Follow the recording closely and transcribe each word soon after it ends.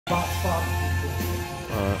Boxfather.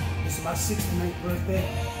 It's my 69th birthday.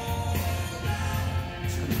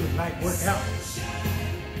 It's gonna be a light workout.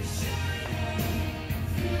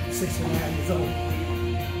 69 years old.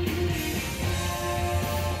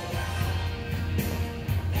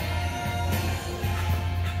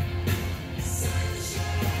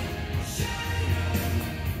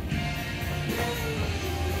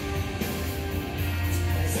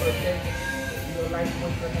 Birthday, you know, light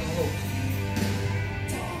workout on the road.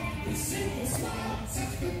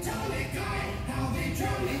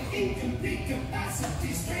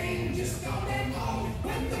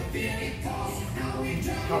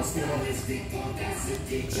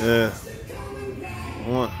 Yeah.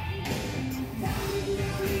 What? I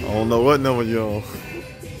don't know what number you're on.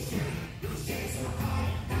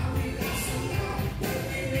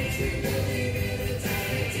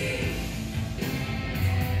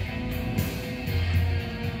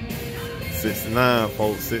 '69,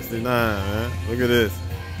 folks. '69, man. Look at this.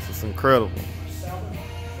 This is incredible. 7,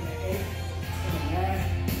 8, 9,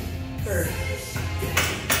 30.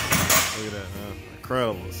 Look at that, man.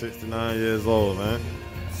 Incredible. 69 years old, man.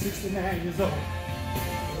 69 years old.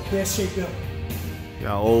 The best shape ever.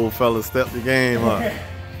 Y'all old fellas stepped the game up.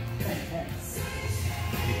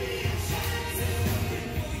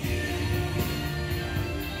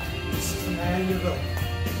 69 years old.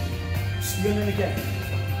 Still in the game.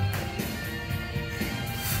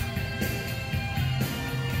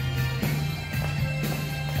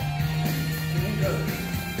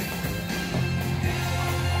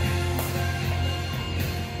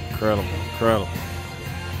 Incredible, incredible.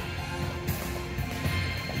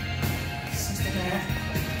 69.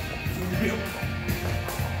 Real.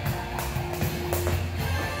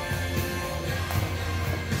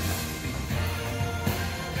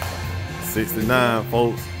 '69,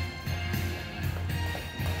 folks.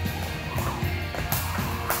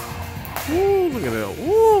 Woo, look at that.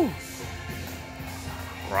 Woo.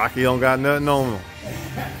 Rocky don't got nothing on him.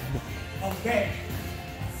 Okay.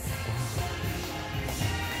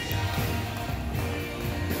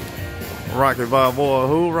 Rocky Balboa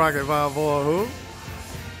who? Rocky Balboa who?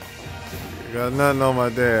 You got nothing on my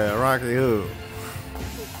dad. Rocky who?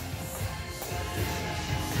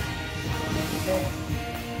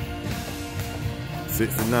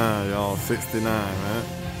 '69, y'all. '69, man.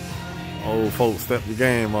 Old folks step the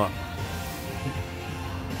game up.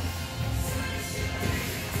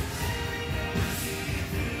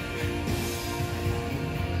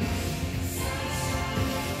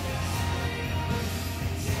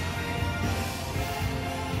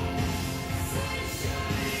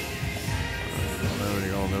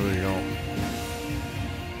 There we go.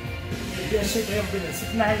 Best shape I ever been in.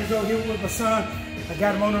 69 years old, here with my son. I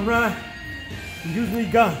got him on the run. He usually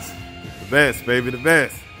guns. The best, baby, the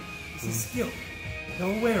best. It's a skill.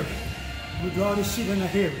 Don't wear it. We do all this shit in the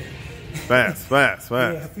hair. Fast, fast,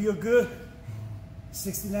 fast. Yeah, I feel good.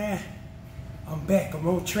 69. I'm back. I'm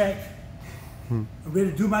on track. I'm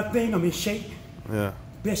ready to do my thing. I'm in shape. Yeah.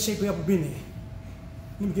 Best shape I ever been in.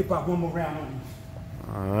 Let me get about one more round on you.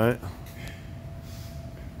 All right.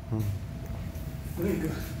 Really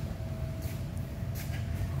good.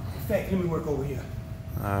 In fact, let me work over here.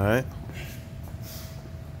 All right.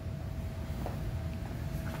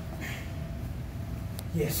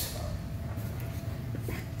 Yes.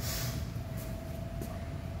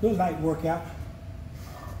 Little light workout.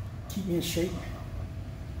 Keep me in shape.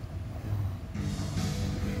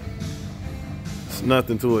 It's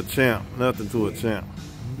nothing to a champ. Nothing to a champ.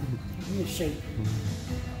 Keep me in shape.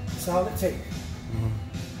 That's all it takes.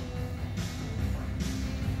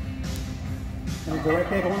 I'm gonna go right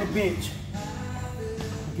back on the bench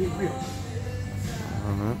and get real.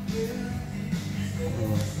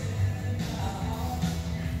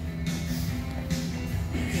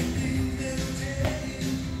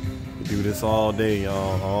 You do this all day,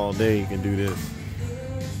 y'all. All day you can do this.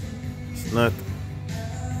 It's nothing.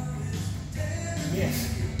 Yes.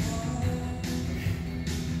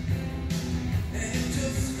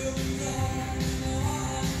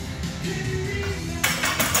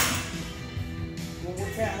 One more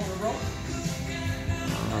time on the rope.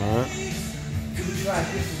 Alright. Let me try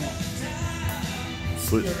this one.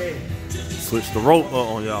 Switch the rope up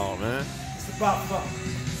on y'all, man. It's the Boxfather.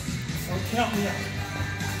 Don't count me out.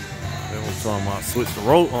 That's what I'm talking about. Switch the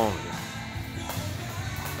rope on you.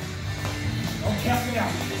 Don't count me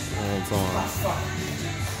out. That's what I'm talking about.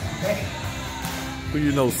 Boxfather. Okay. Who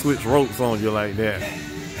you know switch ropes on you like that?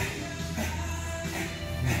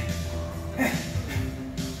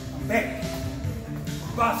 I'm back.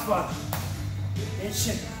 Boxfather. And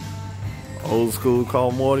shit. Old school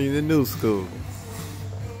called more than the new school.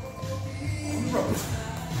 On the ropes.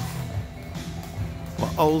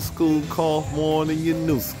 Old school cough more than your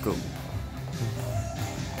new school.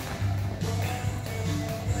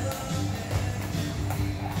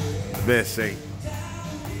 Best shape.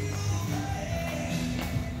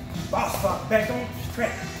 Boxfather back on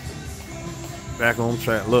track. Back on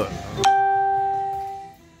track. Look.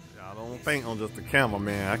 Y'all don't think I'm just a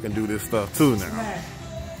cameraman. I can do this stuff too now.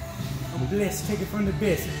 I'm blessed, take it from the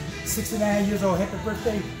best. 69 years old, happy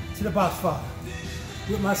birthday to the Boxfather.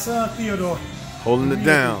 With my son Theodore. Holding it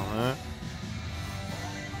down, huh?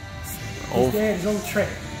 His dad is on track.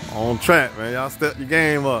 On track, man. Y'all step your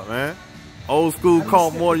game up, man. Old school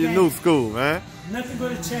cost more than your new school, man. Nothing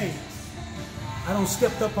gonna change. I don't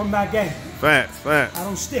step up on my game. Facts, facts. I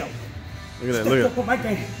don't step. Look at that, Step look up at on my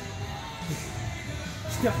game.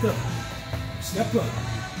 Step up. Step up.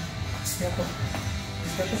 Step up.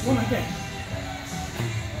 Step up on my game.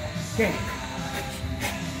 Game.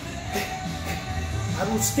 I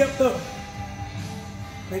don't step up.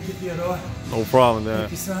 Thank you, Theodore. No problem, Dad.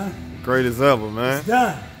 Thank you, son. Great as ever, man. It's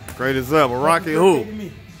done. Great as ever. Rocky who?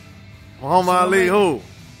 Muhammad Ali who?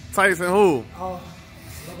 Tyson who?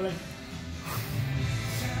 Lovely.